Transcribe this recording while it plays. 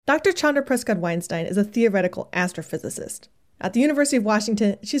Dr. Chanda Prescodd Weinstein is a theoretical astrophysicist. At the University of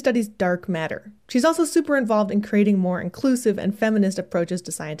Washington, she studies dark matter. She's also super involved in creating more inclusive and feminist approaches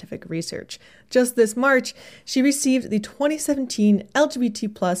to scientific research. Just this March, she received the 2017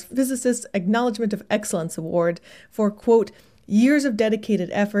 LGBT+ Physicist Acknowledgement of Excellence Award for, quote, years of dedicated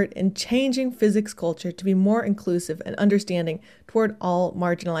effort in changing physics culture to be more inclusive and understanding toward all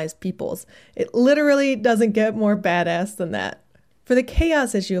marginalized peoples. It literally doesn't get more badass than that. For the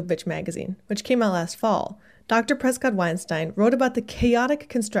Chaos issue of Bitch magazine, which came out last fall, Dr. Prescodd Weinstein wrote about the chaotic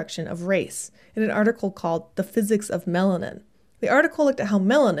construction of race in an article called The Physics of Melanin. The article looked at how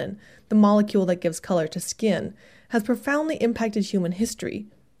melanin, the molecule that gives color to skin, has profoundly impacted human history.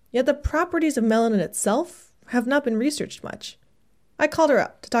 Yet the properties of melanin itself have not been researched much. I called her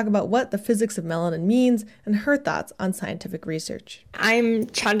up to talk about what the physics of melanin means and her thoughts on scientific research. I'm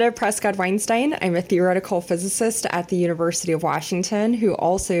Chanda Prescodd Weinstein. I'm a theoretical physicist at the University of Washington who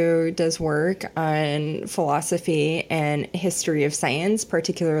also does work on philosophy and history of science,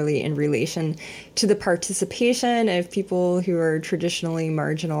 particularly in relation to the participation of people who are traditionally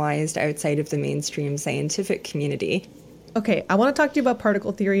marginalized outside of the mainstream scientific community. Okay, I want to talk to you about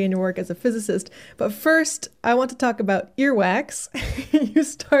particle theory and your work as a physicist, but first, I want to talk about earwax. You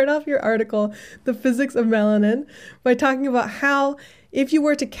start off your article, The Physics of Melanin, by talking about how, if you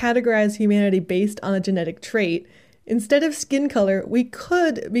were to categorize humanity based on a genetic trait, instead of skin color, we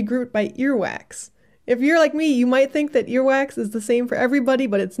could be grouped by earwax. If you're like me, you might think that earwax is the same for everybody,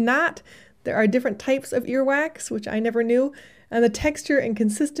 but it's not. There are different types of earwax, which I never knew. And the texture and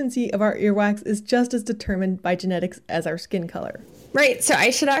consistency of our earwax is just as determined by genetics as our skin color. Right. So I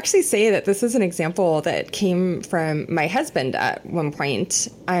should actually say that this is an example that came from my husband at one point.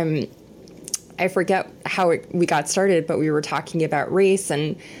 I forget how we got started, but we were talking about race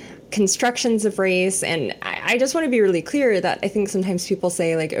and constructions of race. And I just want to be really clear that I think sometimes people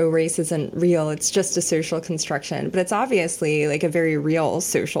say like, oh, race isn't real. It's just a social construction. But it's obviously like a very real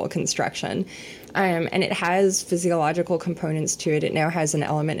social construction. And it has physiological components to it. It now has an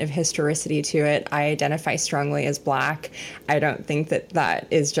element of historicity to it. I identify strongly as Black. I don't think that that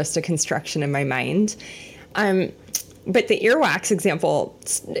is just a construction in my mind. But the earwax example,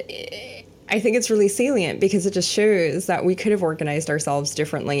 I think it's really salient because it just shows that we could have organized ourselves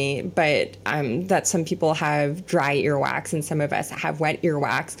differently, but that some people have dry earwax and some of us have wet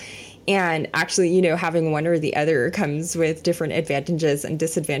earwax. And actually, you know, having one or the other comes with different advantages and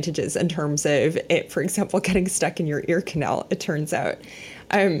disadvantages in terms of it, for example, getting stuck in your ear canal, it turns out.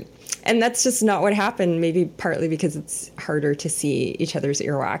 And that's just not what happened, maybe partly because it's harder to see each other's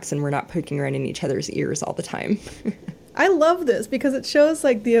earwax and we're not poking around in each other's ears all the time. I love this because it shows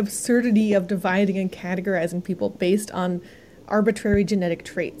like the absurdity of dividing and categorizing people based on arbitrary genetic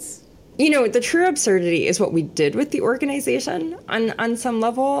traits. You know, the true absurdity is what we did with the organization on some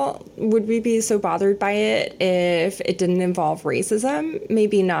level. Would we be so bothered by it if it didn't involve racism?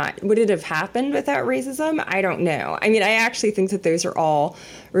 Maybe not. Would it have happened without racism? I don't know. I mean, I actually think that those are all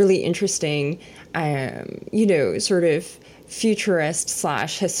really interesting, you know, sort of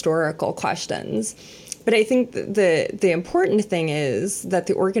futurist/historical questions. But I think the important thing is that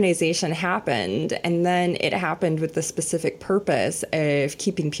the organization happened, and then it happened with the specific purpose of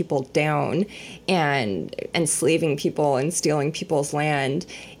keeping people down and enslaving people and stealing people's land.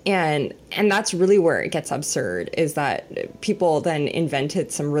 And that's really where it gets absurd, is that people then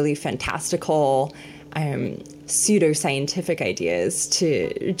invented some really fantastical pseudoscientific ideas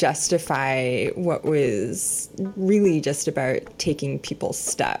to justify what was really just about taking people's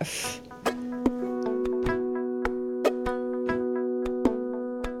stuff.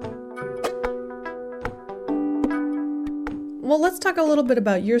 Well, let's talk a little bit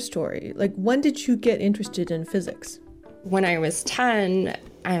about your story. Like, when did you get interested in physics? When I was 10,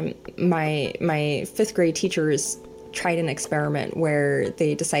 my fifth grade teachers tried an experiment where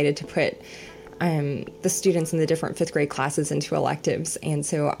they decided to put the students in the different fifth grade classes into electives. And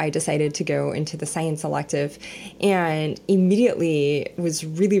so I decided to go into the science elective and immediately was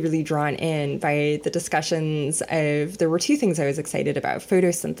really, really drawn in by the discussions of, there were two things I was excited about: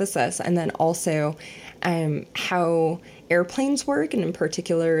 photosynthesis, and then also how airplanes work, and in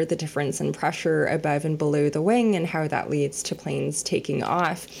particular, the difference in pressure above and below the wing and how that leads to planes taking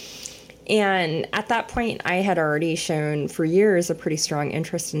off. And at that point, I had already shown for years a pretty strong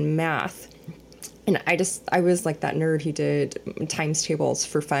interest in math. And I was like that nerd who did times tables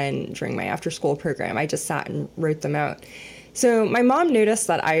for fun during my after school program. I just sat and wrote them out. So my mom noticed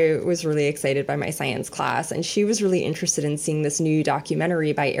that I was really excited by my science class, and she was really interested in seeing this new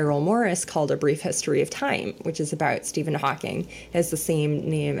documentary by Errol Morris called A Brief History of Time, which is about Stephen Hawking. It has the same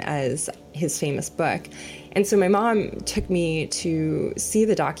name as his famous book. And so my mom took me to see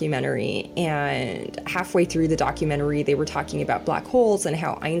the documentary, and halfway through the documentary, they were talking about black holes and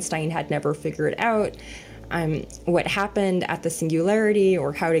how Einstein had never figured out what happened at the singularity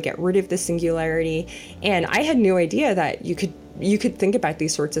or how to get rid of the singularity. And I had no idea that you could think about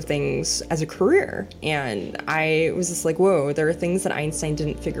these sorts of things as a career. And I was just like, whoa, there are things that Einstein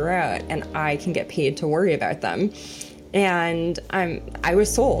didn't figure out, and I can get paid to worry about them. And I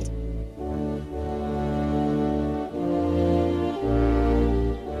was sold.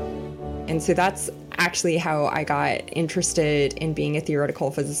 And so that's actually how I got interested in being a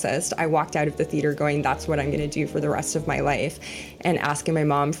theoretical physicist. I walked out of the theater going, that's what I'm going to do for the rest of my life, and asking my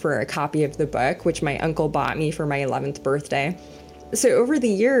mom for a copy of the book, which my uncle bought me for my 11th birthday. So over the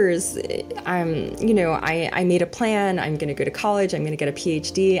years, I made a plan. I'm going to go to college. I'm going to get a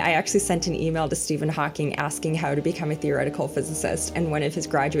PhD. I actually sent an email to Stephen Hawking asking how to become a theoretical physicist. And one of his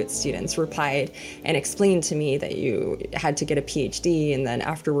graduate students replied and explained to me that you had to get a PhD, and then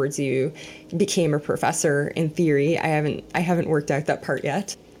afterwards you became a professor in theory. I haven't worked out that part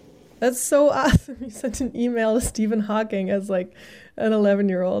yet. That's so awesome. You sent an email to Stephen Hawking as like an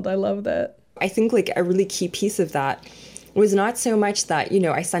 11-year-old. I love that. I think like a really key piece of that was not so much that,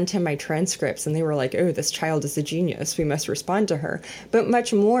 I sent him my transcripts and they were like, oh, this child is a genius, we must respond to her, but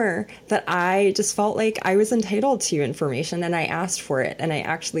much more that I just felt like I was entitled to information and I asked for it. And I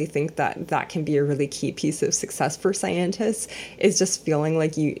actually think that that can be a really key piece of success for scientists, is just feeling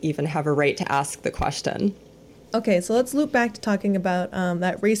like you even have a right to ask the question. Okay, so let's loop back to talking about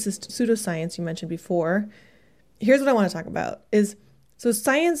that racist pseudoscience you mentioned before. Here's what I want to talk about is, so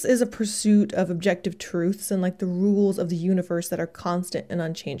science is a pursuit of objective truths and like the rules of the universe that are constant and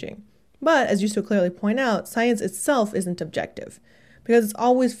unchanging. But as you so clearly point out, science itself isn't objective because it's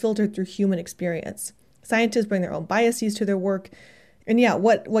always filtered through human experience. Scientists bring their own biases to their work. And yeah,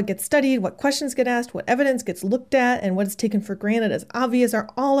 what gets studied, what questions get asked, what evidence gets looked at, and what is taken for granted as obvious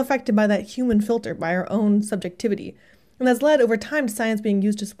are all affected by that human filter, by our own subjectivity. And that's led over time to science being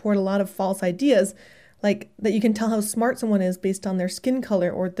used to support a lot of false ideas, like that you can tell how smart someone is based on their skin color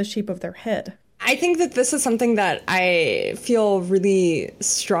or the shape of their head. I think that this is something that I feel really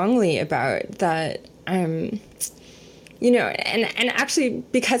strongly about, that and actually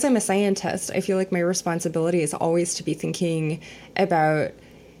because I'm a scientist, I feel like my responsibility is always to be thinking about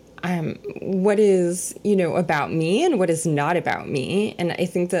what is, about me and what is not about me. And I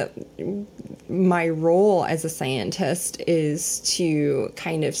think that my role as a scientist is to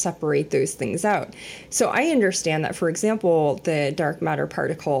kind of separate those things out. So I understand that, for example, the dark matter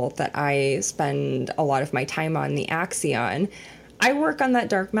particle that I spend a lot of my time on, the axion, I work on that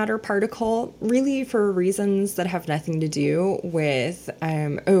dark matter particle really for reasons that have nothing to do with,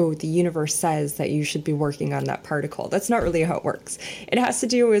 the universe says that you should be working on that particle. That's not really how it works. It has to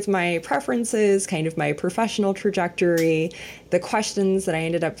do with my preferences, kind of my professional trajectory, the questions that I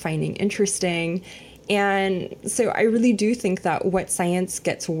ended up finding interesting. And so I really do think that what science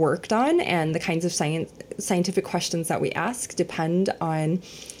gets worked on and the kinds of scientific questions that we ask depend on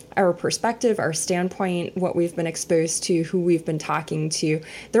our perspective, our standpoint, what we've been exposed to, who we've been talking to.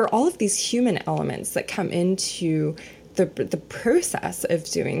 There are all of these human elements that come into the process of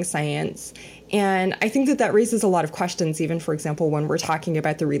doing science. And I think that raises a lot of questions, even, for example, when we're talking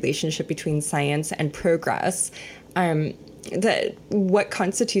about the relationship between science and progress. That what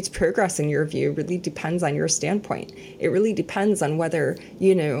constitutes progress in your view really depends on your standpoint. It really depends on whether,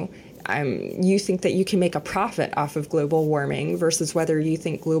 you think that you can make a profit off of global warming versus whether you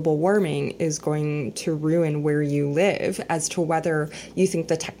think global warming is going to ruin where you live, as to whether you think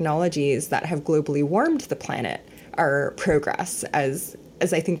the technologies that have globally warmed the planet are progress, as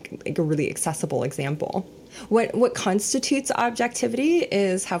I think like a really accessible example. What constitutes objectivity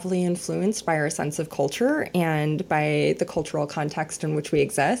is heavily influenced by our sense of culture and by the cultural context in which we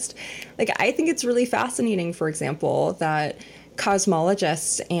exist. Like, I think it's really fascinating, for example, that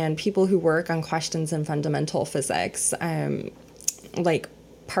cosmologists and people who work on questions in fundamental physics, like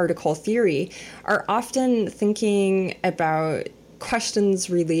particle theory, are often thinking about questions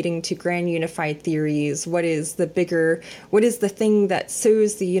relating to grand unified theories. What is the thing that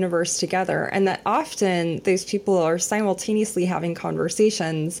sews the universe together? And that often those people are simultaneously having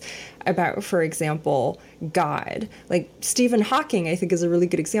conversations about, for example, God. Like Stephen Hawking, I think, is a really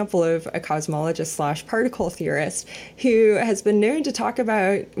good example of a cosmologist / particle theorist who has been known to talk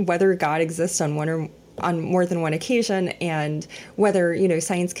about whether God exists on one on more than one occasion, and whether,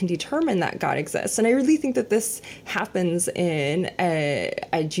 science can determine that God exists. And I really think that this happens in a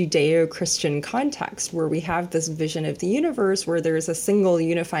Judeo-Christian context where we have this vision of the universe where there's a single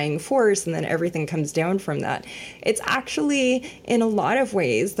unifying force and then everything comes down from that. It's actually, in a lot of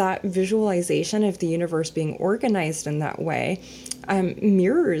ways, that visualization of the universe being organized in that way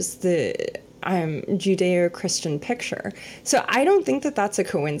mirrors the Judeo-Christian picture. So I don't think that that's a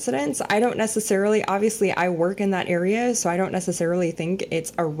coincidence. I don't necessarily, obviously I work in that area, so I don't necessarily think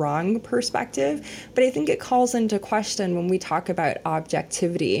it's a wrong perspective, but I think it calls into question when we talk about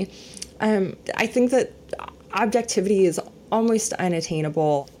objectivity. I think that objectivity is almost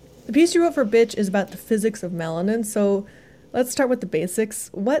unattainable. The piece you wrote for Bitch is about the physics of melanin, so let's start with the basics.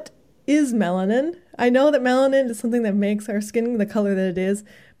 What is melanin? I know that melanin is something that makes our skin the color that it is,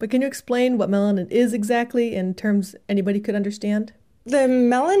 but can you explain what melanin is exactly in terms anybody could understand? The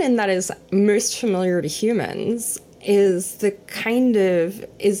melanin that is most familiar to humans is the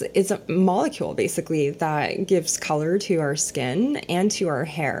is a molecule basically that gives color to our skin and to our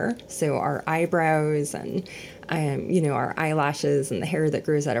hair. So our eyebrows and our eyelashes and the hair that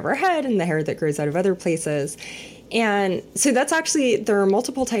grows out of our head and the hair that grows out of other places. And so there are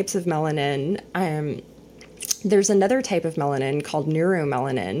multiple types of melanin. There's another type of melanin called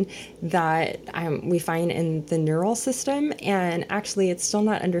neuromelanin that we find in the neural system. And actually, it's still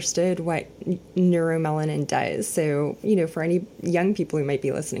not understood what neuromelanin does. So, for any young people who might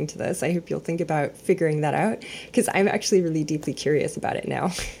be listening to this, I hope you'll think about figuring that out, because I'm actually really deeply curious about it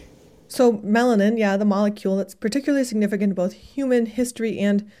now. So melanin, the molecule that's particularly significant to both human history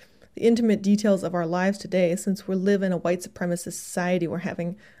and the intimate details of our lives today, since we live in a white supremacist society where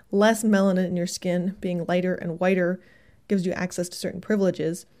having less melanin in your skin, being lighter and whiter, gives you access to certain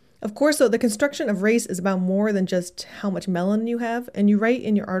privileges. Of course, though, the construction of race is about more than just how much melanin you have, and you write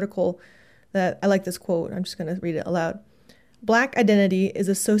in your article that, I like this quote, I'm just going to read it aloud. Black identity is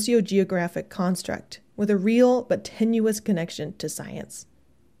a socio-geographic construct with a real but tenuous connection to science.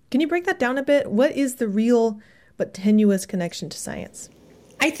 Can you break that down a bit? What is the real but tenuous connection to science?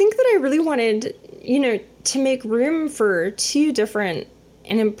 I think that I really wanted, to make room for two different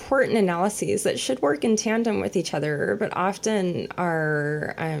and important analyses that should work in tandem with each other, but often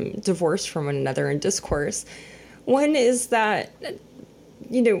are divorced from one another in discourse. One is that,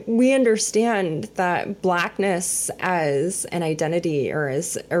 we understand that Blackness as an identity or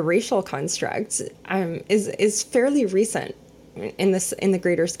as a racial construct is fairly recent in the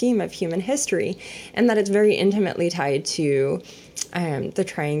greater scheme of human history, and that it's very intimately tied to the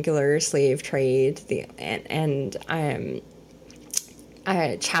triangular slave trade, and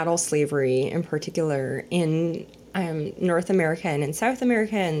chattel slavery in particular in North America and in South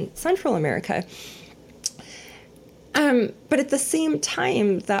America and Central America. But at the same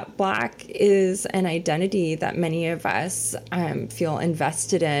time, that Black is an identity that many of us feel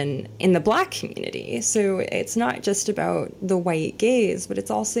invested in the Black community. So it's not just about the white gaze, but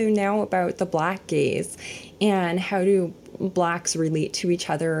it's also now about the Black gaze and how do Blacks relate to each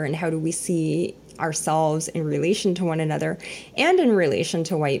other and how do we see ourselves in relation to one another and in relation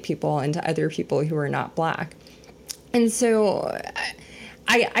to white people and to other people who are not Black. And so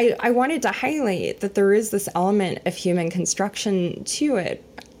I wanted to highlight that there is this element of human construction to it,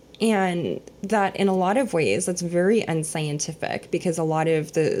 and that in a lot of ways that's very unscientific, because a lot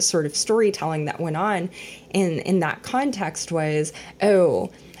of the sort of storytelling that went on in that context was,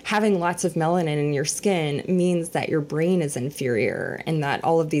 having lots of melanin in your skin means that your brain is inferior and that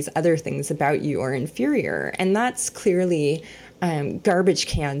all of these other things about you are inferior. And that's clearly garbage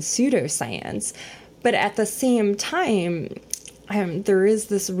can pseudoscience. But at the same time, there is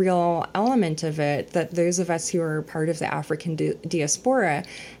this real element of it that those of us who are part of the African diaspora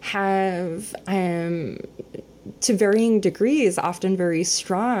have, to varying degrees, often very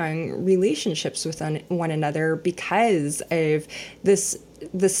strong relationships with one another because of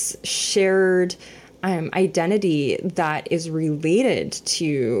this shared identity that is related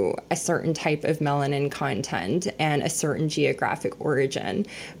to a certain type of melanin content and a certain geographic origin,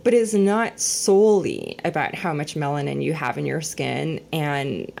 but is not solely about how much melanin you have in your skin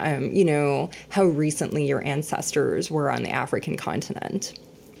and, how recently your ancestors were on the African continent.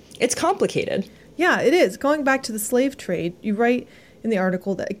 It's complicated. Yeah, it is. Going back to the slave trade, you write in the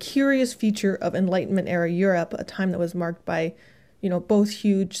article that a curious feature of Enlightenment-era Europe, a time that was marked by both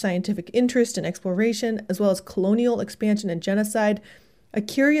huge scientific interest and exploration, as well as colonial expansion and genocide. A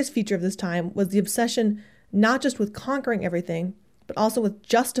curious feature of this time was the obsession not just with conquering everything, but also with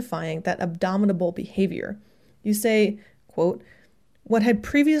justifying that abominable behavior. You say, quote, "What had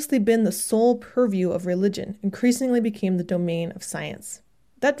previously been the sole purview of religion increasingly became the domain of science."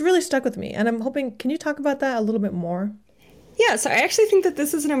 That really stuck with me. And I'm hoping, can you talk about that a little bit more? Yeah, so I actually think that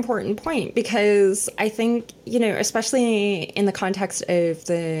this is an important point because I think, especially in the context of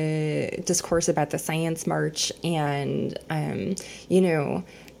the discourse about the Science March and,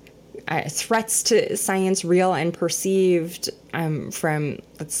 threats to science, real and perceived, from,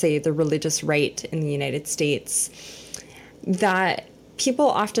 let's say, the religious right in the United States, that people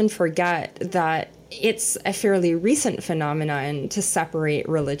often forget that it's a fairly recent phenomenon to separate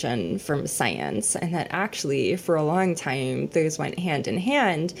religion from science, and that actually for a long time those went hand in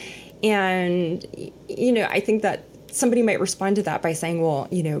hand. And, I think that somebody might respond to that by saying, well,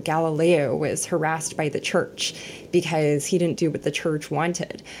 Galileo was harassed by the church because he didn't do what the church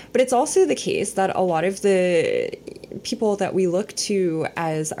wanted. But it's also the case that a lot of the people that we look to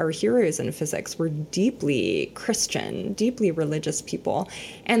as our heroes in physics were deeply Christian, deeply religious people.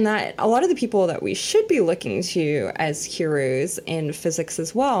 And that a lot of the people that we should be looking to as heroes in physics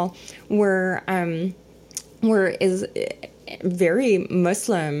as well were very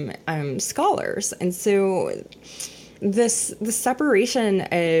Muslim scholars. And so the separation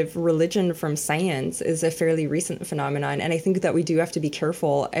of religion from science is a fairly recent phenomenon, and I think that we do have to be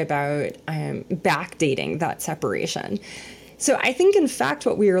careful about backdating that separation. So I think, in fact,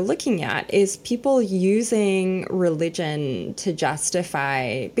 what we are looking at is people using religion to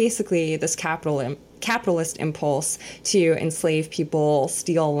justify basically this capitalist impulse to enslave people,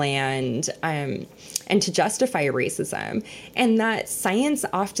 steal land, and to justify racism. And that science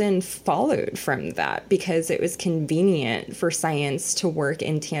often followed from that because it was convenient for science to work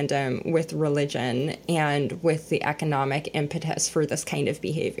in tandem with religion and with the economic impetus for this kind of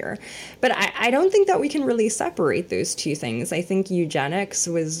behavior. But I don't think that we can really separate those two things. I think eugenics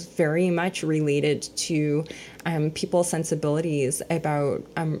was very much related to people's sensibilities about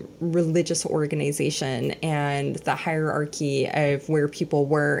religious organization and the hierarchy of where people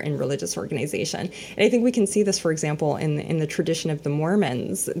were in religious organization. And I think we can see this, for example, in the tradition of the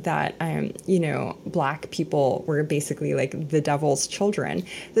Mormons, that, Black people were basically like the devil's children,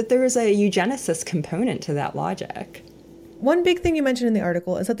 that there is a eugenicist component to that logic. One big thing you mentioned in the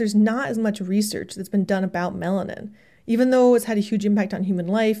article is that there's not as much research that's been done about melanin. Even though it's had a huge impact on human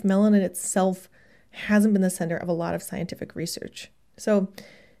life, melanin itself hasn't been the center of a lot of scientific research. So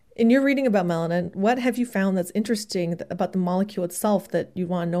in your reading about melanin, what have you found that's interesting about the molecule itself that you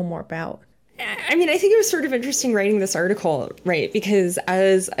want to know more about? I mean, I think it was sort of interesting writing this article, right? Because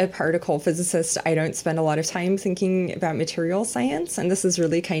as a particle physicist, I don't spend a lot of time thinking about material science, and this is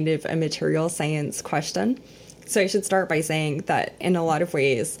really kind of a material science question. So I should start by saying that in a lot of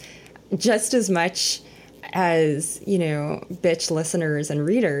ways, just as much as, bitch listeners and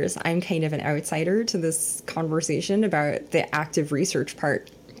readers, I'm kind of an outsider to this conversation about the active research part.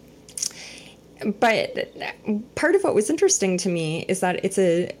 But part of what was interesting to me is that it's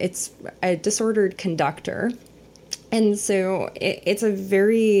a disordered conductor. And so it's a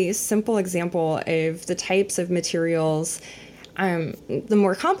very simple example of the types of materials, the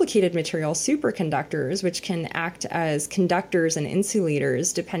more complicated materials, superconductors, which can act as conductors and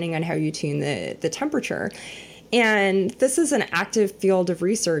insulators depending on how you tune the temperature. And this is an active field of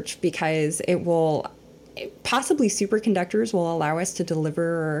research because possibly superconductors will allow us to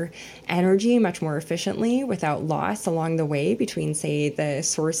deliver energy much more efficiently without loss along the way between, say, the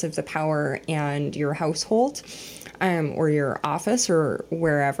source of the power and your household, or your office or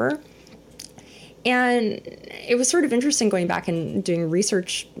wherever. And it was sort of interesting going back and doing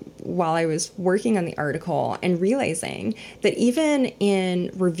research while I was working on the article and realizing that even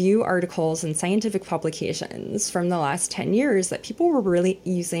in review articles and scientific publications from the last 10 years, that people were really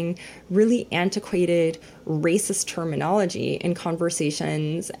using really antiquated racist terminology in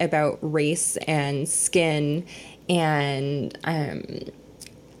conversations about race and skin and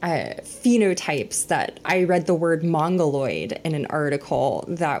phenotypes. That I read the word mongoloid in an article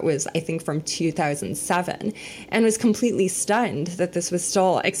that was, I think, from 2007, and was completely stunned that this was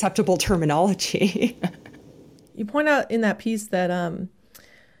still acceptable terminology. You point out in that piece that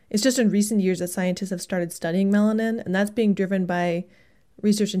it's just in recent years that scientists have started studying melanin, and that's being driven by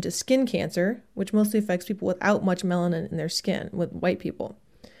research into skin cancer, which mostly affects people without much melanin in their skin, with white people.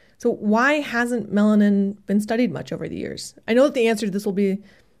 So why hasn't melanin been studied much over the years? I know that the answer to this will be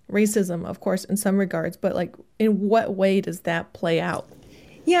racism, of course, in some regards, but in what way does that play out?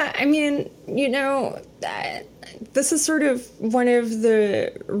 Yeah, I mean, this is sort of one of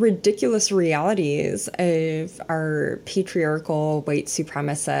the ridiculous realities of our patriarchal, white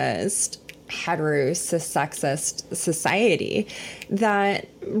supremacist, hetero, cis sexist society, that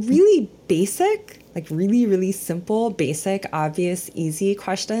really basic, really, really simple, basic, obvious, easy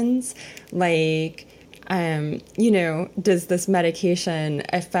questions like does this medication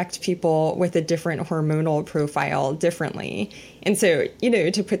affect people with a different hormonal profile differently? And so,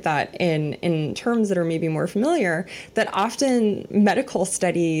 to put that in terms that are maybe more familiar, that often medical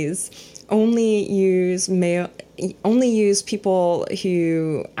studies only use people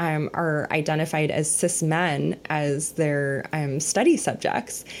who are identified as cis men as their study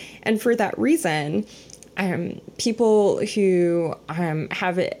subjects. And for that reason, people who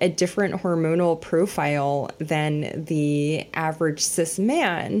have a different hormonal profile than the average cis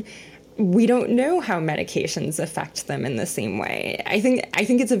man, we don't know how medications affect them in the same way. I think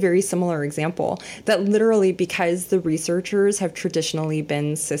it's a very similar example that literally because the researchers have traditionally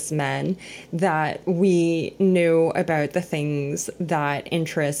been cis men, that we know about the things that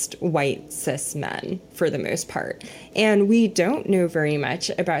interest white cis men for the most part. And we don't know very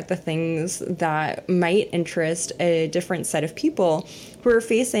much about the things that might interest a different set of people who are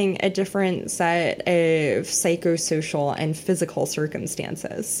facing a different set of psychosocial and physical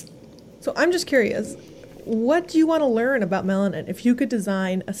circumstances. So I'm just curious, what do you want to learn about melanin? If you could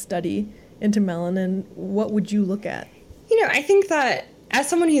design a study into melanin, what would you look at? I think that as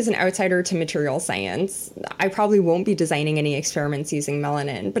someone who's an outsider to material science, I probably won't be designing any experiments using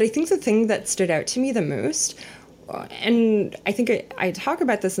melanin. But I think the thing that stood out to me the most, and I think I talk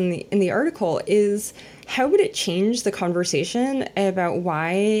about this in the article, is how would it change the conversation about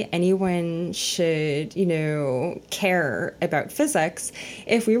why anyone should, care about physics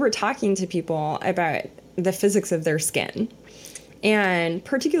if we were talking to people about the physics of their skin, and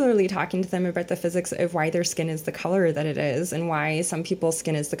particularly talking to them about the physics of why their skin is the color that it is and why some people's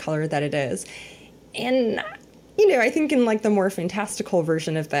skin is the color that it is. And I think in the more fantastical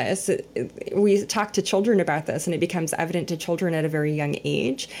version of this, we talk to children about this, and it becomes evident to children at a very young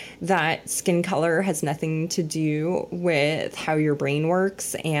age that skin color has nothing to do with how your brain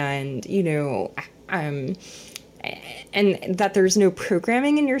works, and and that there's no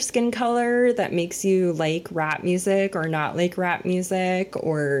programming in your skin color that makes you like rap music or not like rap music,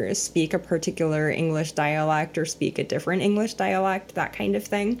 or speak a particular English dialect or speak a different English dialect, that kind of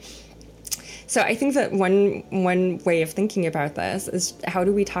thing. So I think that one way of thinking about this is, how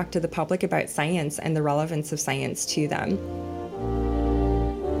do we talk to the public about science and the relevance of science to them?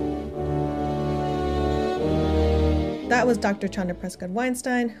 That was Dr. Chanda Prescodd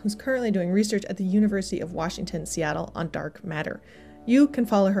Weinstein, who's currently doing research at the University of Washington, Seattle on dark matter. You can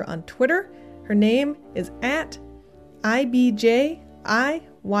follow her on Twitter. Her name is @IBJIYONGI,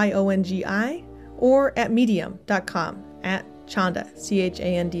 or at medium.com @Chanda,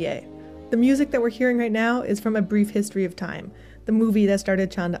 Chanda. The music that we're hearing right now is from A Brief History of Time, the movie that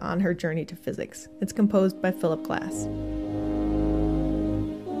started Chanda on her journey to physics. It's composed by Philip Glass.